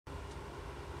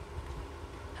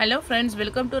Hello friends,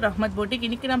 welcome to Rahmat Boutique.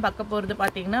 இன்னைக்கு நான் பார்க்க போறது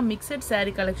பாத்தீங்கன்னா mixed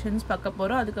saree collections பார்க்க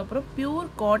போறோம். அதுக்கு அப்புறம் pure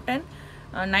cotton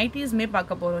nighties மே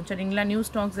பார்க்க போறோம். சரிங்களா? நியூ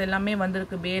ஸ்டாக்ஸ் எல்லாமே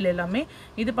வந்திருக்கு, பேல் எல்லாமே.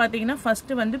 இது பாத்தீங்கன்னா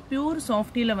ஃபர்ஸ்ட் வந்து pure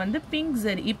softyல வந்து pink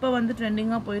zari. இப்போ வந்து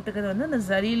ட்ரெண்டிங்கா போயிட்டு இருக்குது வந்து அந்த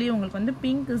zariலயே உங்களுக்கு வந்து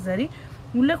pink zari.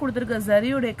 உள்ள கொடுத்திருக்க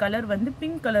zariயோட கலர் வந்து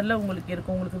pink கலர்ல உங்களுக்கு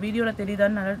இருக்கும். உங்களுக்கு வீடியோல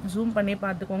தெரியுதான்னு நல்லா ஜூம் பண்ணி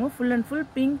பார்த்துக்கோங்க. full and full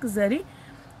pink zari,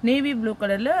 navy blue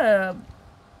கலர்ல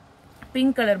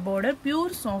pink color border,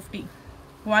 pure softy.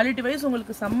 Quality wise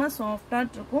உங்களுக்கு செம்ம சாஃப்ட்டா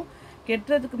இருக்கும்.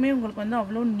 கெட்றதுக்குமே உங்களுக்கு வந்து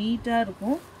அவ்வளோ நீட்டா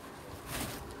இருக்கும்.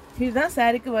 இதுதான்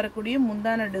சாரிக்கு வரக்கூடிய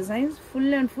முந்தான டிசைன்ஸ். full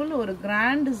and full ஒரு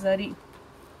grand zari.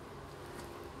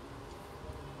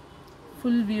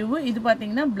 full view. இது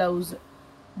பாத்தீங்கன்னா blouse.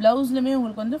 Blouseலமே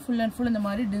உங்களுக்கு வந்து full and full இந்த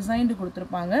மாதிரி டிசைன்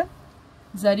கொடுத்திருப்பாங்க.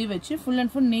 zari வச்சு full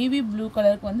and full navy blue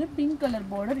கலருக்கு வந்து pink color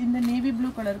border. இந்த navy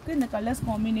blue கலருக்கு இந்த கலர்ஸ்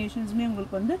காம்பினேஷன்ஸ்மே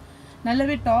உங்களுக்கு வந்து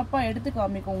நல்லாவே டாப்பா எடுத்து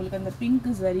காமிக்கும் உங்களுக்கு அந்த பிங்க்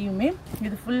ஜரியுமே.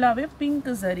 இது ஃபுல்லாவே பிங்க்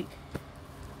ஜரி.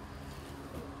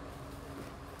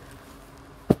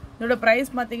 இதோட பிரைஸ்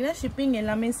பாத்தீங்கன்னா ஷிப்பிங்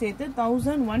எல்லாமே சேர்த்து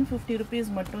 1150 rupees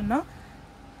மட்டும் தான்.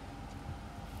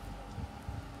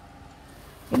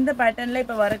 இந்த பேட்டர்ன்ல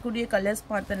இப்ப வரக்கூடிய கலர்ஸ்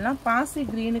பார்த்தோம்னா பாசி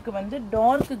கிரீனுக்கு வந்து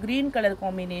dark green colour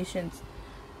combinations.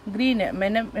 Green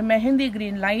mehndi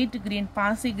green, light green,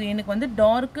 பாசி கிரீனுக்கு வந்து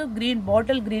dark green,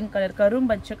 bottle green colour,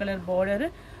 கரும்பச்சை colour border,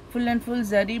 full and full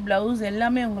zari blouse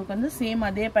எல்லாமே உங்களுக்கு வந்து சேம்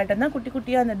அதே பேட்டர்ன் தான். குட்டி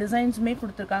குட்டியா அந்த டிசைன்ஸ்மே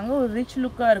கொடுத்திருக்காங்க. ஒரு ரிச்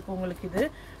லுக்கா இருக்கு உங்களுக்கு இது.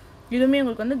 இதுமே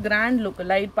உங்களுக்கு வந்து கிராண்ட் லுக்.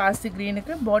 லைட் பாசி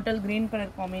கிரீனுக்கு பாட்டில் கிரீன்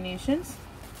கலர் காம்பினேஷன்ஸ்.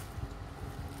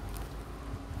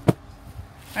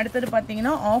 அடுத்து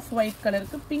பாத்தீங்கன்னா ஆஃப் ஒயிட்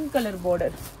கலருக்கு pink colour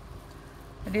border.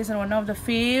 It is one of the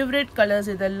favorite colors.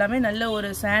 இது எல்லாமே நல்ல ஒரு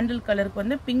சாண்டல் கலருக்கு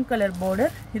வந்து பிங்க் கலர்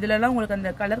border. இதுலலாம் உங்களுக்கு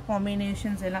அந்த கலர்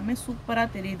காம்பினேஷன்ஸ் எல்லாமே சூப்பரா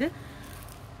தெரியுது.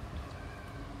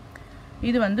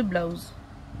 இது வந்து blouse.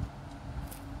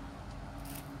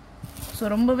 சோ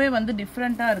ரொம்பவே வந்து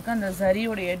டிஃபரண்டா இருக்கு அந்த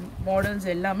ஜரியோட மாடல்ஸ்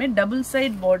எல்லாமே. டபுள்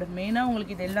சைடு border மெயினா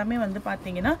உங்களுக்கு இது எல்லாமே வந்து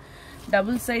பாத்தீங்கன்னா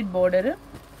டபுள் சைடு border.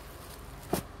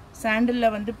 சாண்டல்ல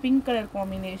வந்து பிங்க் கலர்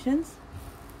காம்பினேஷன்ஸ்.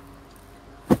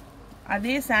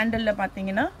 அதே சாண்டல்ல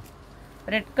பாத்தீங்கன்னா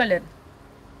ரெட் கலர்,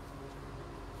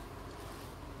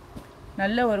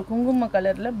 நல்ல ஒரு குங்கும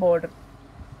கலர்ல border.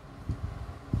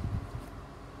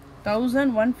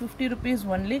 1150 rupees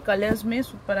only. கலர்ஸ் மே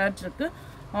சூப்பரா இருக்கு.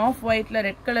 Of ஒயிட்ல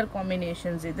red colour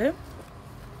combinations. இது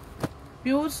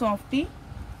pure softy.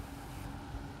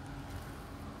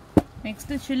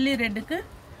 Next chilli ரெட்டுக்கு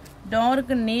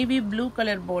dark navy blue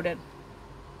colour border.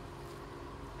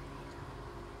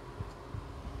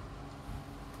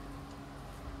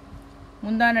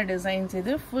 முந்தான டிசைன்ஸ்.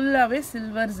 இது ஃபுல்லாவே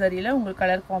சில்வர் ஜரியில உங்களுக்கு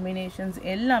கலர் காம்பினேஷன்ஸ்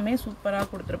எல்லாமே சூப்பரா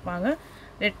கொடுத்திருப்பாங்க.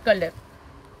 Red colour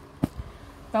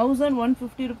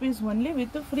 1150 rupees only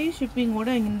with free shipping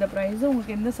ஓட இந்த பிரைஸ்.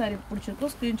 உங்களுக்கு எந்த saree பிடிச்சிருக்கோ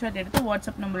ஸ்கிரீன்ஷாட் எடுத்து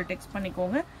வாட்ஸ்அப் நம்பர்ல டெக்ஸ்ட்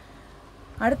பண்ணிக்கோங்க.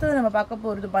 அடுத்து நம்ம பார்க்க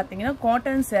போறது பாத்தீங்கன்னா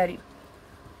காட்டன் saree.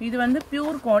 இது வந்து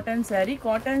பியூர் காட்டன் saree.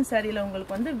 காட்டன் சாரில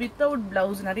உங்களுக்கு வந்து வித்தவுட்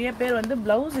பிளவுஸ். நிறைய பேர் வந்து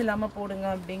பிளவுஸ் இல்லாம போடுங்க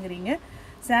அப்படிங்கறீங்க.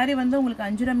 saree வந்து உங்களுக்கு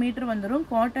 5.5 மீட்டர் வந்துரும்.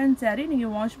 காட்டன் saree நீங்க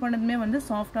வாஷ் பண்ணதுமே வந்து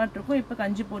சாஃப்ட்டா இருக்கும். இப்போ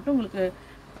கஞ்சி போட்டு உங்களுக்கு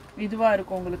இதுவா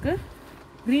இருக்கும். உங்களுக்கு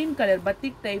கிரீன் கலர்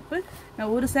பத்திக் டைப்.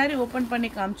 நான் ஒரு saree ஓபன் பண்ணி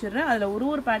காமிச்சிடுறேன். அதுல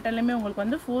ஒரு பேட்டர்ன்லயுமே உங்களுக்கு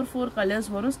வந்து 4 கலர்ஸ்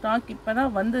வரும். ஸ்டாக் இப்பதான்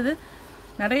வந்தது.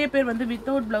 நிறைய பேர் வந்து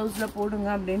வித்தவுட் பிளவுஸ்ல போடுங்க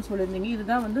அப்படின்னு சொல்லிருந்தீங்க.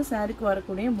 இதுதான் வந்து சாரிக்கு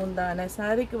வரக்கூடிய முந்தான.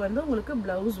 சாரிக்கு வந்து உங்களுக்கு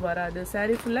பிளவுஸ் வராது.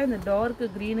 சாரி ஃபுல்லா இந்த டார்க்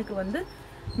கிரீனுக்கு வந்து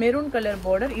மெரூன் கலர்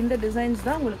border. இந்த டிசைன்ஸ்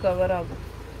தான் உங்களுக்கு கவர் ஆகும்.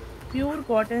 Pure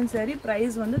cotton saree.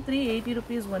 பிரைஸ் வந்து 380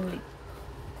 rupees only.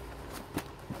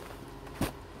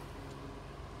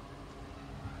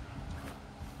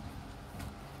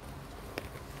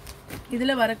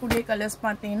 இதுல வரக்கூடிய கலர்ஸ்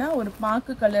பாத்தீங்கன்னா ஒரு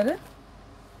பாக்கு கலர்.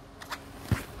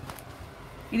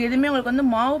 இது எதுவுமே உங்களுக்கு வந்து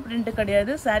மாவு பிரிண்ட்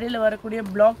கிடையாது. சாரியில வரக்கூடிய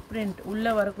பிளாக் பிரிண்ட்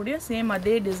உள்ள வரக்கூடிய சேம்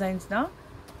அதே டிசைன்ஸ் தான்.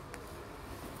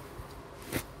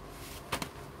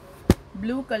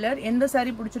 Blue colour. எந்த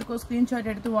saree பிடிச்சிருக்கோ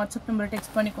ஸ்கிரீன்ஷாட் எடுத்து வாட்ஸ்அப் நம்பர்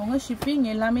டெக்ஸ்ட் பண்ணிக்கோங்க. ஷிப்பிங்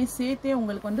எல்லாமே சேர்த்தே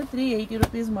உங்களுக்கு வந்து 380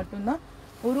 rupees மட்டும் தான்.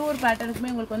 ஒரு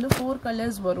பேட்டர்னுக்குமே உங்களுக்கு வந்து 4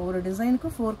 கலர்ஸ் வரும். ஒரு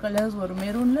டிசைனுக்கு 4 கலர்ஸ் வரும்.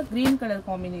 மெரூன்ல கிரீன் கலர்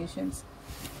காம்பினேஷன்ஸ்.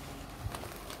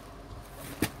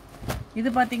 இது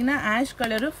பாத்தீங்கன்னா ash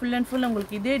colour. Full and full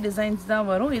உங்களுக்கு இதே டிசைன்ஸ் தான்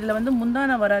வரும். இதுல வந்து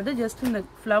முந்தான வராது. ஜஸ்ட் இந்த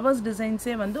ஃப்ளவர்ஸ்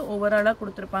டிசைன்ஸே வந்து ஓவராலா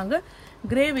கொடுத்திருப்பாங்க.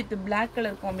 Grey with black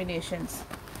colour combinations.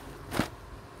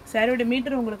 சாரியோட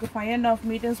மீட்டர் உங்களுக்கு 5.5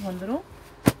 மீட்டர்ஸ் வந்துரும்.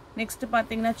 நெக்ஸ்ட்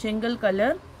பாத்தீங்கன்னா செங்கல்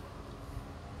colour,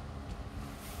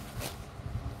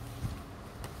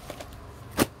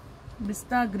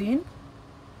 pista green,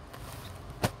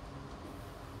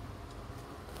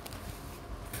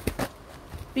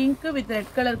 pink with red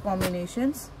color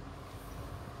combinations.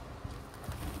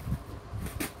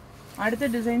 அடுத்த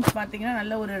டிசைன்ஸ் பார்த்தீங்கன்னா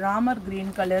நல்ல ஒரு ராமர்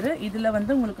கிரீன் கலரு. இதில்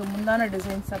வந்து உங்களுக்கு முந்தான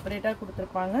டிசைன் செப்பரேட்டாக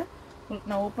கொடுத்துருப்பாங்க.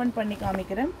 உங்களுக்கு நான் ஓப்பன் பண்ணி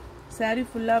காமிக்கிறேன். சாரீ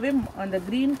ஃபுல்லாகவே அந்த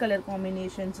க்ரீன் கலர்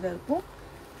காம்பினேஷன்ஸில் இருக்கும்.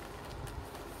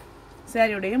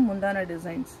 சாரியுடைய முந்தான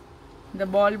டிசைன்ஸ் இந்த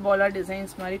பாலாக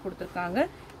டிசைன்ஸ் மாதிரி கொடுத்துருக்காங்க.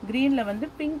 க்ரீனில் வந்து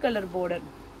pink colour border.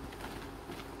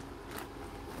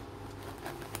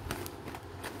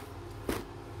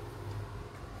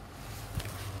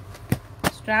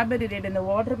 Strawberry red, இந்த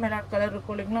வாட்டர் மெலான் கலர்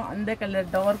இருக்கும் இல்லைங்களா, அந்த colour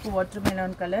dark water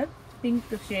melon colour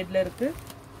pink ஷேடில் இருக்குது.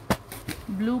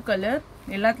 Blue colour.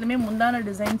 எல்லாத்துலேயுமே முந்தான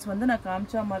டிசைன்ஸ் வந்து நான்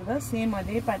காமிச்சா மாதிரி தான் சேம்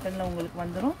அதே பேட்டர்னில் உங்களுக்கு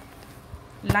வந்துடும்.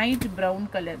 Light brown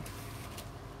colour.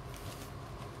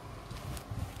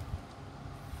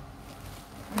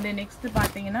 இந்த நெக்ஸ்ட்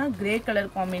பார்த்தீங்கன்னா கிரே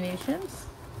கலர் காம்பினேஷன்ஸ்.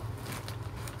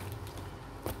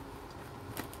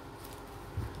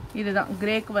 இதுதான்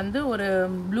கிரேக்கு வந்து ஒரு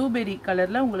ப்ளூபெரி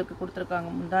கலரில் உங்களுக்கு கொடுத்துருக்காங்க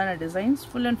முந்தான டிசைன்ஸ்.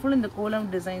 ஃபுல் அண்ட் ஃபுல் இந்த கோலம்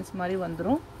டிசைன்ஸ் மாதிரி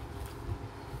வந்துடும்.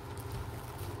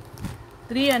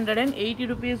 380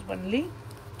 rupees ஒன்லி.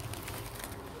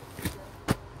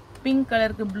 பிங்க்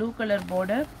கலருக்கு ப்ளூ கலர்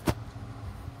பார்டர்.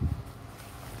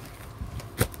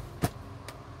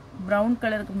 ப்ரௌன்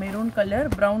கலருக்கு மெரூன் கலர்.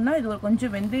 ப்ரௌன்னா இது ஒரு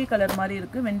கொஞ்சம் வெந்தய கலர் மாதிரி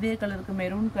இருக்குது. வெந்தய கலருக்கு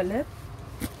மெரூன் கலர்.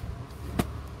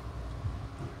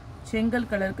 செங்கல்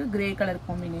கலருக்கு grey colour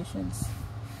combinations.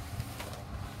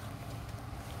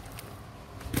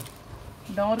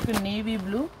 Dark navy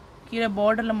blue. கீழே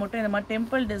பார்டரில் மட்டும் இந்த மாதிரி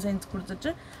டெம்பிள் டிசைன்ஸ் கொடுத்துட்டு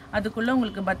அதுக்குள்ளே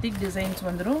உங்களுக்கு பத்திக் டிசைன்ஸ்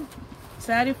வந்துடும்.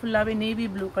 சாரீ ஃபுல்லாகவே நேவி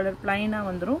ப்ளூ கலர் பிளைனாக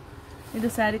வந்துடும். இது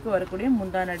சாரீக்கு வரக்கூடிய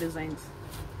முந்தான டிசைன்ஸ்.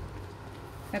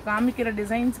 நான் காமிக்கிற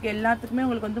டிசைன்ஸ்க்கு எல்லாத்துக்குமே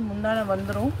உங்களுக்கு வந்து முந்தான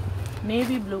வந்துடும்.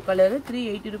 நேவி ப்ளூ கலரு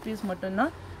 380 rupees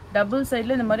மட்டும்தான். டபுள்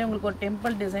சைடில் இந்த மாதிரி உங்களுக்கு ஒரு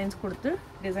டெம்பிள் டிசைன்ஸ் கொடுத்து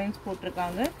டிசைன்ஸ்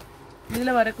போட்டிருக்காங்க.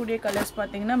 இதில் வரக்கூடிய கலர்ஸ்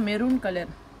பார்த்தீங்கன்னா மெரூன்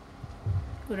கலர்,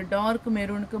 ஒரு டார்க்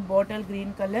மெரூனுக்கு பாட்டில்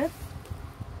கிரீன் கலர்,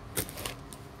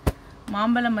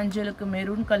 மாம்பழ மஞ்சளுக்கு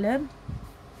maroon colour,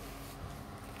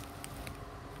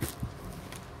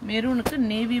 மெரூனுக்கு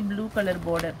navy blue colour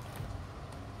border.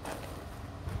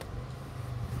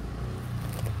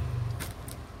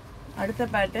 அடுத்த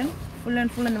பேட்டர்ன் ஃபுல்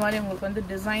அண்ட் ஃபுல் இந்த மாதிரி உங்களுக்கு வந்து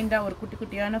டிசைன்டாக ஒரு குட்டி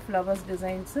குட்டியான ஃப்ளவர்ஸ்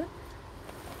டிசைன்ஸு.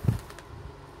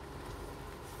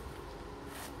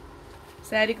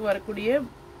 சாரீக்கு வரக்கூடிய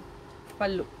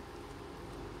பல்லு.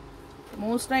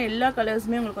 மோஸ்ட்டாக எல்லா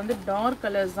கலர்ஸுமே உங்களுக்கு வந்து டார்க்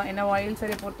கலர்ஸ் தான். ஏன்னா ஆயில்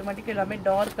சாரியை பொறுத்த மட்டும் எல்லாமே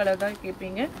டார்க் கலர் தான்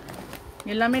கேட்பீங்க.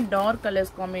 எல்லாமே டார்க்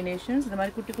கலர்ஸ் காம்பினேஷன்ஸ். இந்த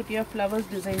மாதிரி குட்டி குட்டியாக ஃப்ளவர்ஸ்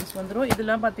டிசைன்ஸ் வந்துடும்.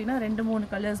 இதெல்லாம் பார்த்தீங்கன்னா 2-3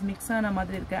 கலர்ஸ் மிக்ஸ் ஆன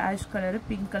மாதிரி இருக்குது. Ash colour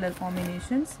pink colour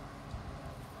combinations.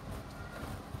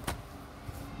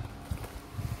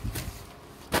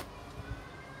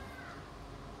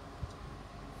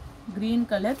 green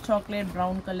color, chocolate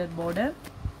brown color border,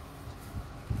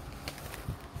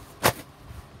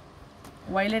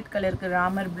 violet color ku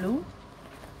ramar blue.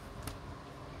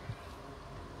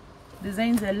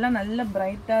 Designs எல்லாம் நல்ல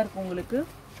பிரைட்டா இருக்கும் உங்களுக்கு.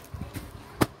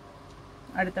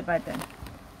 அடுத்த பேட்டர்ன்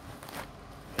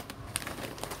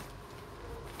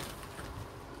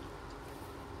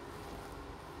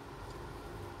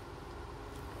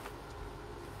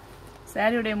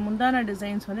சாரியோட முந்தான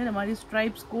டிசைன்ஸ் வந்து இந்த மாதிரி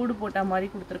ஸ்ட்ரைப்ஸ் கோடு போட்ட மாதிரி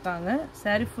கொடுத்திருக்காங்க.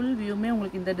 சாரி ஃபுல் வியூமே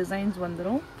உங்களுக்கு இந்த டிசைன்ஸ்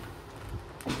வந்துரும்.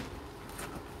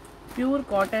 Pure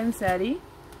cotton sorry.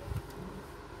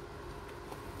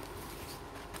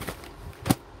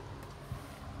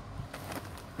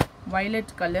 violet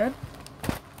color,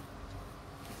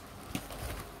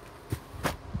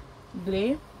 grey.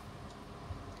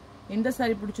 இந்த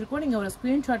சாரி பிடிச்சிருக்கோ நீங்க ஒரு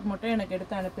ஸ்கிரீன்ஷாட் மட்டும் எனக்கு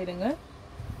எடுத்து அனுப்பிடுங்க.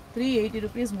 380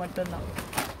 rupees மட்டும் தான்.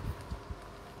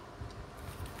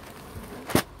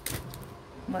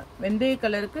 வெந்தய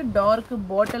கலருக்கு டார்க்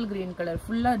பாட்டில் கிரீன் கலர்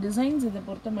ஃபுல்லா டிசைன்ஸ் இத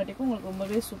பொறுத்த மட்டும் உங்களுக்கு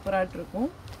ரொம்பவே சூப்பரா இருக்கும்.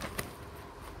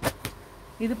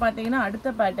 இது பாத்தீங்கன்னா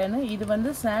அடுத்த பேட்டர்ன். இது வந்து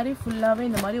saree ஃபுல்லாவே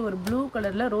இந்த மாதிரி ஒரு ப்ளூ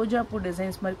கலர்ல ரோஜா பூ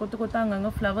டிசைன்ஸ் மாதிரி கொத்து கொத்தா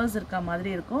அங்கங்க ஃப்ளவர்ஸ் இருக்க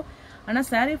மாதிரி இருக்கும். ஆனா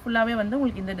saree ஃபுல்லாவே வந்து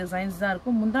உங்களுக்கு இந்த டிசைன்ஸ் தான்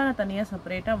இருக்கும். முந்தான தனியா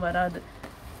செப்பரேட்டா வராது.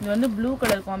 இது வந்து blue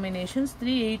colour combinations.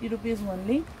 380 rupees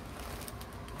only.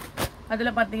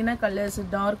 அதுல பாத்தீங்கன்னா colours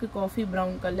dark coffee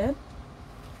brown colour,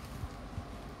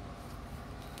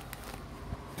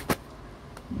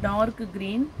 dark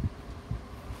green,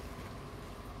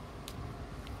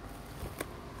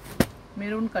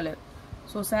 maroon color.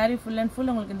 So saree full and full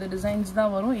உங்களுக்கு இந்த டிசைன்ஸ்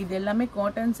தான் வரும். இது எல்லாமே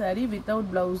cotton saree without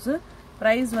blouse.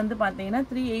 price வந்து பாத்தீங்கன்னா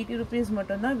 380 rupees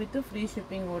மட்டும் தான் with free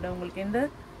shipping ஓட. உங்களுக்கு எந்த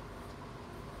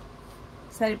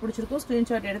saree பிடிச்சிருக்கோ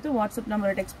ஸ்கிரீன்ஷாட் எடுத்து வாட்ஸ்அப்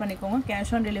நம்பரை டெக்ஸ்ட் பண்ணிக்கோங்க.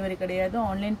 கேஷ் ஆன் டெலிவரி கிடையாது,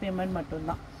 ஆன்லைன் பேமெண்ட் மட்டும்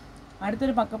தான்.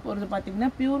 அடுத்து பார்க்க போறது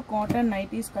பாத்தீங்கன்னா பியூர் காட்டன்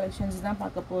நைட்டிஸ் கலெக்ஷன்ஸ் தான்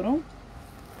பார்க்க போறோம்.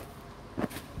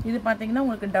 இது பாத்தீங்கன்னா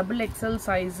உங்களுக்கு டபுள் எக்ஸ்எல்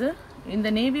சைஸ். இந்த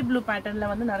நேவி ப்ளூ பேட்டர்ன்ல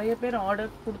வந்து நிறைய பேர்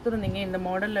ஆர்டர் கொடுத்துருந்தீங்க இந்த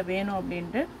மாடல்ல வேணும்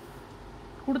அப்படின்ட்டு.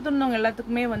 கொடுத்துருந்தவங்க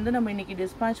எல்லாத்துக்குமே வந்து நம்ம இன்னைக்கு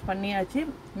டிஸ்பேட்ச் பண்ணியாச்சு.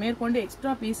 மேற்கொண்டு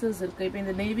எக்ஸ்ட்ரா பீசஸ் இருக்குது. இப்போ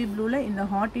இந்த நேவி ப்ளூவில் இந்த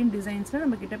ஹாட் இன் டிசைன்ஸில்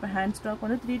நம்ம கிட்ட இப்போ ஹேண்ட் ஸ்டாக்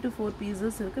வந்து 3 to 4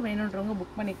 பீசஸ் இருக்குது. வேணுன்றவங்க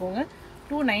புக் பண்ணிக்கோங்க.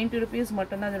 290 rupees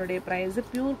மட்டும்தான் அதனுடைய price.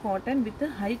 Pure cotton with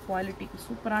high quality,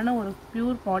 சூப்பரான ஒரு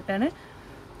பியூர் காட்டனு.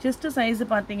 செஸ்ட் சைஸ்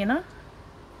பார்த்தீங்கன்னா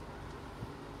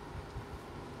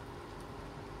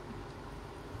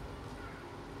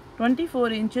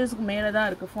 24 inchesக்கு மேலே தான்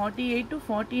இருக்குது. 48 to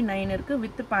 49 இருக்குது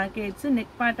வித் பேக்கேஜ்ஸு.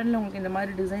 நெக் பேட்டர்னில் உங்களுக்கு இந்த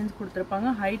மாதிரி டிசைன்ஸ் கொடுத்துருப்பாங்க.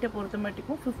 ஹைட்டை பொறுத்த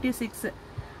மட்டுக்கும் 56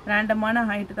 ரேண்டமான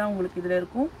ஹைட்டு தான் உங்களுக்கு இதில்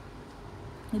இருக்கும்.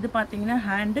 இது பார்த்தீங்கன்னா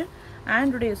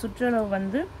ஹேண்டுடைய சுற்றளவு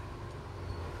வந்து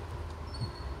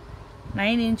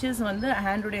 9 inches வந்து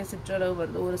ஹேண்டுடைய சுற்றளவு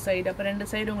வருது ஒரு சைடு. அப்போ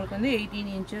 2 சைடு உங்களுக்கு வந்து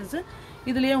 18 inches.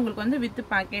 இதுலேயே உங்களுக்கு வந்து வித்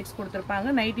பேக்கேஜ் கொடுத்துருப்பாங்க.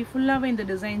 நைட்டி ஃபுல்லாகவே இந்த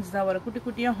டிசைன்ஸ் தான் வரும். குட்டி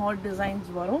குட்டியாக ஹாட் டிசைன்ஸ்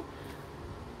வரும்.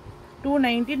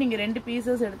 290 நீங்கள் 2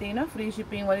 பீசஸ் எடுத்தீங்கன்னா ஃப்ரீ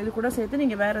ஷிப்பிங் வரும். இது கூட சேர்த்து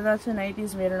நீங்கள் வேறு ஏதாச்சும்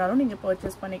நைட்டிஸ் வேணுனாலும் நீங்கள்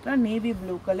பர்ச்சேஸ் பண்ணிக்கலாம். Navy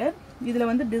blue colour. இதில்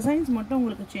வந்து டிசைன்ஸ் மட்டும்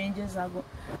உங்களுக்கு சேஞ்சஸ் ஆகும்.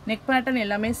 நெக் பேட்டர்ன்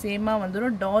எல்லாமே சேமாக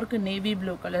வந்துடும். Dark navy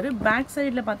blue colour. Back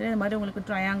சைடில் பார்த்தீங்கன்னா இந்த மாதிரி உங்களுக்கு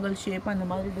ட்ரையாங்கிள் ஷேப் அந்த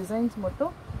மாதிரி டிசைன்ஸ்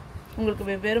மட்டும் உங்களுக்கு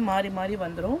வெவ்வேறு மாறி மாறி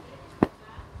வந்துடும்.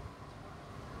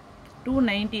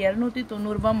 290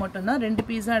 290 மட்டும்தான். 2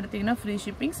 பீஸாக எடுத்திங்கன்னா ஃப்ரீ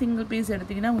ஷிப்பிங். சிங்கிள் பீஸ்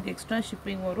எடுத்திங்கன்னா உங்களுக்கு எக்ஸ்ட்ரா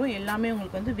ஷிப்பிங் வரும். எல்லாமே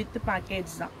உங்களுக்கு வந்து வித்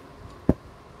பேக்கேஜ் தான்.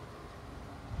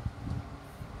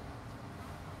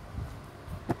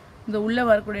 இந்த உள்ளே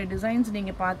வரக்கூடிய டிசைன்ஸ்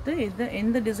நீங்கள் பார்த்து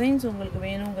எந்த டிசைன்ஸ் உங்களுக்கு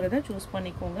வேணுங்கிறத சூஸ்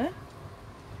பண்ணிக்கோங்க.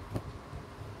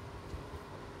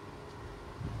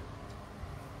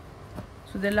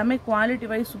 ஸோ இது எல்லாமே குவாலிட்டி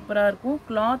வைஸ் சூப்பராக இருக்கும்.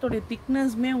 கிளாத்தோடைய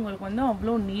திக்னஸ்மே உங்களுக்கு வந்து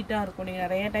அவ்வளோ நீட்டாக இருக்கும். நீங்கள்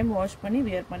நிறைய டைம் வாஷ் பண்ணி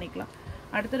வியர் பண்ணிக்கலாம்.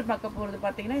 அடுத்தது பார்க்க போகிறது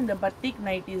பார்த்தீங்கன்னா இந்த பத்திக்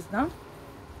நைட்டிஸ் தான்.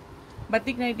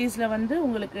 பத்திக் நைட்டிஸில் வந்து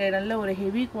உங்களுக்கு நல்ல ஒரு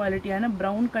ஹெவி குவாலிட்டியான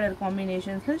ப்ரௌன் கலர்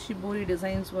காம்பினேஷன்ஸில் ஷிபோரி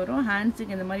டிசைன்ஸ் வரும்.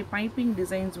 ஹேண்ட்ஸுக்கு இந்த மாதிரி பைப்பிங்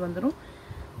டிசைன்ஸ் வந்துடும்.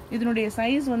 இதனுடைய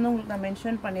சைஸ் வந்து உங்களுக்கு நான்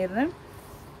மென்ஷன் பண்ணிடுறேன்.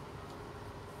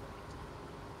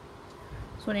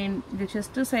 ஸோ இந்த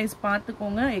செஸ்ட்டு சைஸ்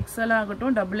பார்த்துக்கோங்க. எக்ஸல்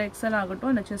ஆகட்டும் XXL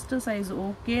ஆகட்டும், அந்த செஸ்ட்டு சைஸ்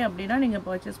ஓகே அப்படின்னா நீங்கள்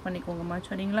பர்ச்சேஸ் பண்ணிக்கோங்கம்மா,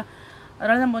 சரிங்களா?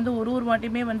 அதனால் நம்ம வந்து ஒரு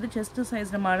வாட்டியுமே வந்து செஸ்ட்டு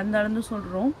சைஸ் நம்ம அளந்து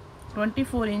சொல்கிறோம்.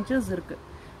 24 inches இருக்குது.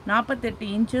 48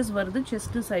 inches வருது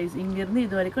செஸ்ட்டு சைஸ். இங்கேருந்து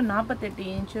இது வரைக்கும் 48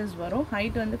 inches வரும்.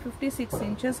 ஹைட் வந்து 56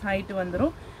 inches ஹைட்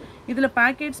வந்துடும். இதில்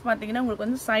பேக்கெட்ஸ் பார்த்தீங்கன்னா உங்களுக்கு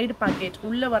வந்து சைடு பேக்கெட்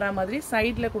உள்ளே வர மாதிரி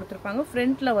சைடில் கொடுத்துருப்பாங்க.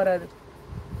 ஃப்ரண்ட்டில் வராது.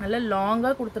 நல்லா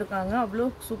லாங்காக கொடுத்துருக்காங்க. அவ்வளோ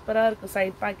சூப்பராக இருக்குது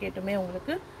சைட் பேக்கெட்டுமே.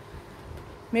 உங்களுக்கு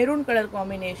மெரூன் கலர்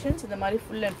காம்பினேஷன்ஸ் இந்த மாதிரி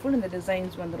ஃபுல் அண்ட் ஃபுல் இந்த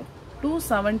டிசைன்ஸ் வந்துடும்.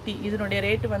 270 இதனுடைய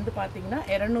ரேட்டு வந்து பார்த்தீங்கன்னா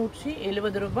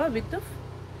 270 ரூபாய் வித்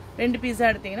 2 பீஸா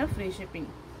எடுத்தீங்கன்னா ஃப்ரீ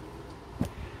ஷிப்பிங்.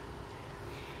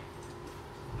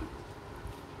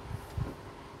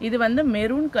 இது வந்து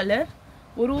மெரூன் கலர்.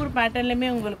 ஒரு பேட்டர்ன்லையுமே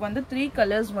உங்களுக்கு வந்து 3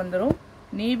 கலர்ஸ் வந்துடும்.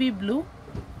 Navy blue,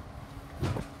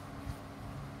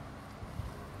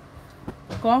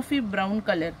 coffee brown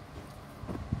colour.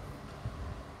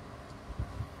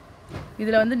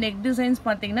 இதில் வந்து நெக் டிசைன்ஸ்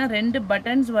பார்த்தீங்கன்னா 2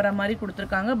 பட்டன்ஸ் வர மாதிரி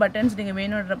கொடுத்துருக்காங்க. பட்டன்ஸ் நீங்கள்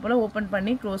வேணுன்றப்போல ஓப்பன்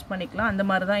பண்ணி க்ளோஸ் பண்ணிக்கலாம். அந்த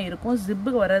மாதிரி தான் இருக்கும்.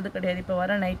 ஜிப்பு வர்றது கிடையாது. இப்போ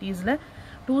வர நைட்டிஸில்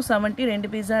 270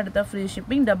 2 பீஸாக எடுத்தால் ஃப்ரீ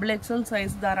ஷிப்பிங். XXL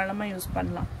சைஸ் தாராளமாக யூஸ்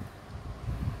பண்ணலாம்.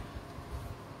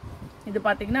 இது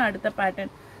பார்த்தீங்கன்னா அடுத்த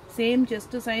பேட்டர்ன். சேம்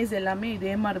செஸ்ட் சைஸ் எல்லாமே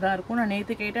இதே மாதிரி தான் இருக்கும். நான்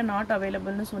நேற்று கேட்டேன் நாட்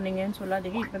அவைலபிள்னு சொன்னீங்கன்னு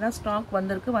சொல்லாதீங்க. இப்போ தான் ஸ்டாக்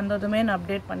வந்திருக்கு. வந்ததுமே நான்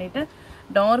அப்டேட் பண்ணிவிட்டு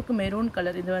டார்க் மெரூன்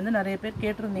கலர் இது வந்து நிறைய பேர்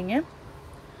கேட்டிருந்தீங்க.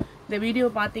 இந்த வீடியோ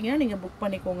பார்த்தீங்கன்னா நீங்கள் புக்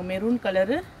பண்ணிக்கோங்க. Maroon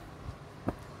colour,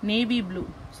 navy blue,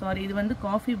 sorry இது வந்து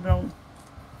காஃபி ப்ரௌன்.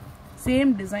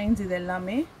 சேம் டிசைன்ஸ் இது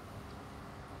எல்லாமே.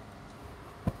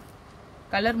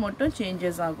 கலர் மட்டும்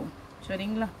சேஞ்சஸ் ஆகும்,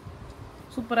 சரிங்களா?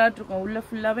 சூப்பராக இருக்கும். உள்ளே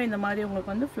ஃபுல்லாகவே இந்த மாதிரி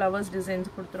உங்களுக்கு வந்து ஃப்ளவர்ஸ்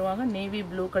டிசைன்ஸ் கொடுத்துருவாங்க. Navy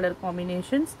blue colour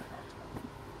combinations.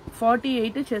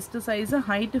 48 chest size,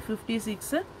 height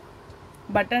 56,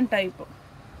 button type.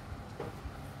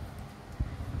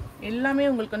 எல்லாமே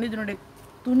உங்களுக்கு வந்து இதனுடைய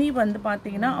துணி வந்து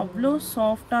பார்த்தீங்கன்னா அவ்வளோ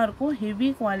சாஃப்டாக இருக்கும்.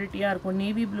 ஹெவி குவாலிட்டியாக இருக்கும்.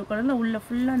 நேவி ப்ளூ கலரில் உள்ள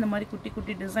ஃபுல்லாக இந்த மாதிரி குட்டி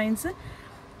குட்டி டிசைன்ஸு.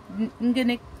 இங்கே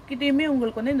நெக்கிட்டையுமே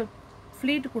உங்களுக்கு வந்து இந்த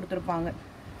ஃப்ளீட் கொடுத்துருப்பாங்க.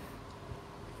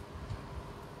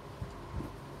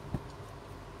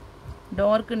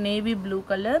 Dark navy blue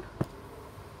colour,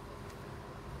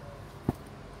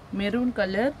 maroon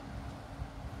colour,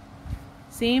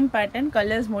 same pattern.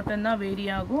 Colours மட்டும்தான் வேரி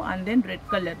ஆகும். And then red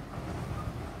colour.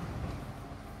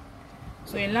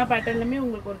 So எல்லா பேட்டர்ன்லையுமே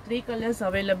உங்களுக்கு ஒரு 3 கலர்ஸ்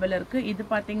அவைலபிள் இருக்குது. இது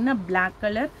பார்த்தீங்கன்னா பிளாக்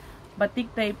கலர்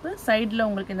பத்திக் டைப்பு. சைடில்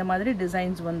உங்களுக்கு இந்த மாதிரி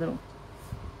டிசைன்ஸ் வந்துடும்.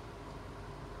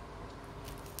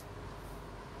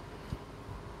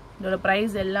 இதோட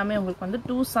ப்ரைஸ் எல்லாமே உங்களுக்கு வந்து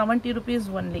 270 rupees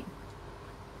only.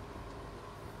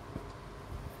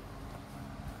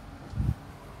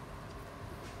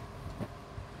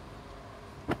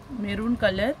 Maroon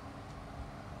colour,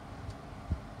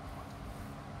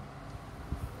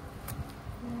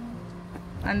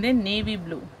 and then navy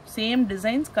blue. Same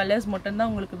designs, colors மட்டும் தான்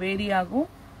உங்களுக்கு vary ஆகும்.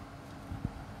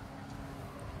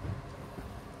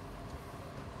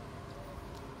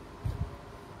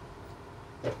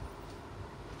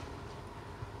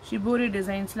 Shibori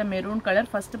designs la maroon color.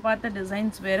 First பார்த்த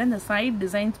designs வேற, இந்த side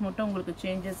designs மட்டும் உங்களுக்கு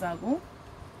changes ஆகும்.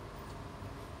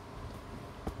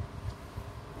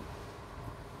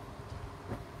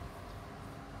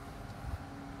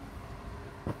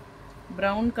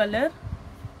 Brown color,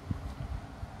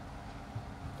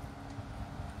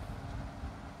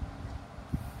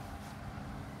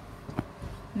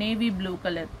 navy blue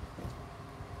color.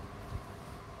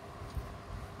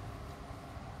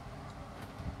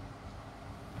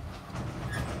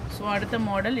 So அடுத்த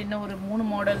மாடல் இன்னும் ஒரு 3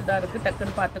 மாடல் தான் இருக்கு,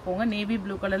 டக்குன்னு பார்த்துக்கோங்க. நேவி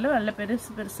ப்ளூ கலர்ல நல்ல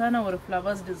பெருசான ஒரு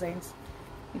ஃப்ளவர்ஸ் டிசைன்ஸ்.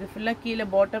 இது ஃபுல்லா கீழ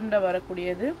பாட்டம்ல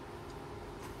வரக்கூடியது.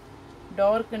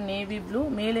 டார்க் நேவி ப்ளூ,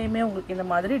 மேலேயுமே உங்களுக்கு இந்த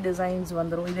மாதிரி டிசைன்ஸ்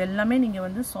வந்துரும். இது எல்லாமே நீங்க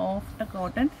வந்து soft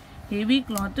cotton heavy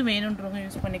cloth வேணும்ன்றவங்க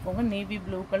use பண்ணிக்கோங்க. Navy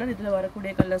blue colour. இதுல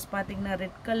வரக்கூடிய கலர்ஸ் பாத்தீங்கன்னா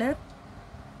ரெட் கலர்,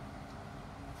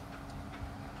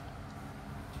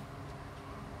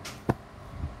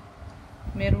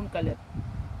 மெரூன் கலர்.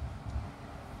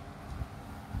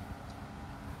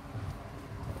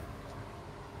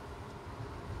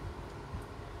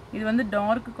 இது வந்து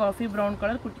டார்க் காஃபி பிரவுன்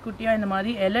கலர், குட்டி குட்டியா இந்த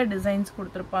மாதிரி எல டிசைன்ஸ்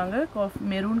கொடுத்திருப்பாங்க coffee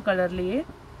maroon கலர்லயே.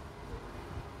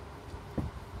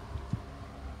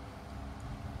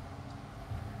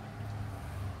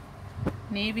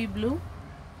 Navy blue,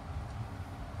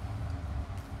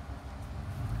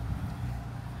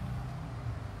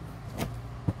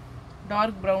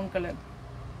 dark brown colour.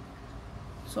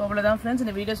 So அவ்வளோதான் ஃப்ரெண்ட்ஸ்.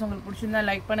 இந்த வீடியோஸ் உங்களுக்கு பிடிச்சிருந்தா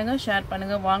லைக் பண்ணுங்கள், ஷேர்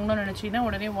பண்ணுங்கள். வாங்கணும்னு நினச்சிங்கன்னா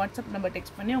உடனே வாட்ஸ்அப் நம்பர்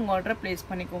டெக்ஸ்ட் பண்ணி உங்கள் ஆர்டரை ப்ளேஸ்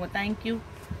பண்ணிக்கோங்க. தேங்க்யூ.